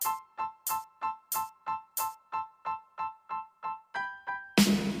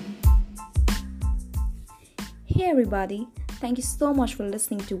Hey everybody, thank you so much for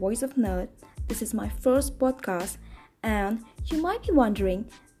listening to Voice of Nerd. This is my first podcast, and you might be wondering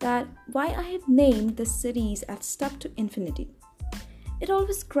that why I have named the series as Step to Infinity. It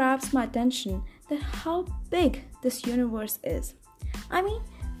always grabs my attention that how big this universe is. I mean,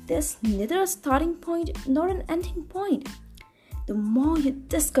 there's neither a starting point nor an ending point. The more you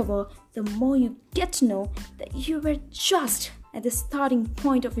discover, the more you get to know that you were just at the starting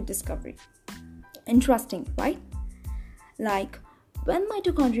point of your discovery. Interesting, right? Like when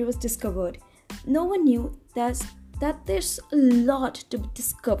mitochondria was discovered, no one knew that there's a lot to be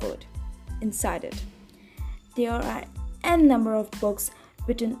discovered inside it. There are n number of books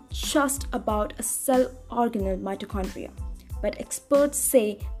written just about a cell organelle mitochondria, but experts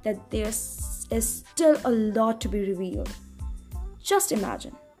say that there is still a lot to be revealed. Just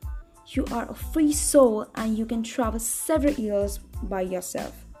imagine, you are a free soul and you can travel several years by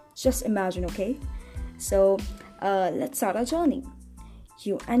yourself. Just imagine, okay? So let's start our journey.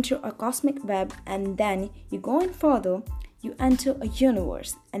 You enter a cosmic web, and then you go in further, you enter a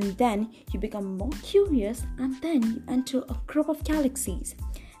universe, and then you become more curious, and then you enter a group of galaxies.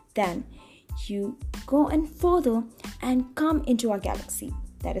 Then you go in further and come into a galaxy,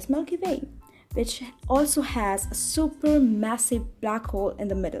 that is Milky Way, which also has a super massive black hole in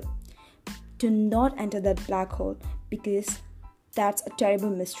the middle. Do not enter that black hole because that's a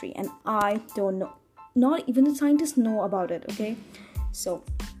terrible mystery and I don't know. Not even the scientists know about it, okay? So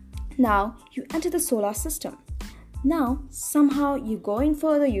now you enter the solar system. Now somehow you go in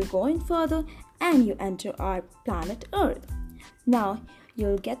further, and you enter our planet Earth. Now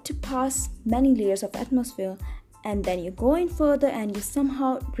you'll get to pass many layers of atmosphere, and then you go in further and you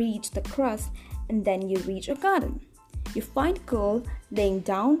somehow reach the crust, and then you reach a garden. You find a girl laying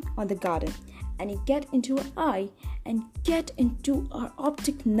down on the garden, and you get into her eye and get into her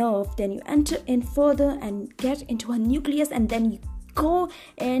optic nerve. Then you enter in further and get into her nucleus, and then you go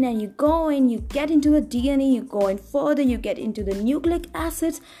in and you go in, you get into the DNA, you go in further, you get into the nucleic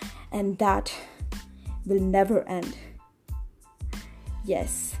acids, and that will never end.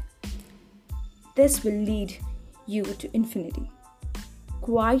 Yes, this will lead you to infinity.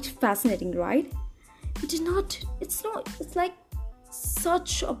 Quite fascinating, right? It's like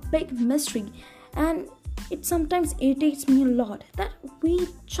such a big mystery, and it sometimes irritates me a lot that we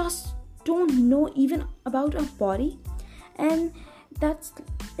just don't know even about our body, and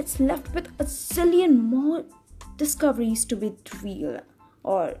it's left with a zillion more discoveries to be real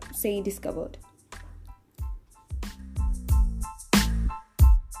or say discovered.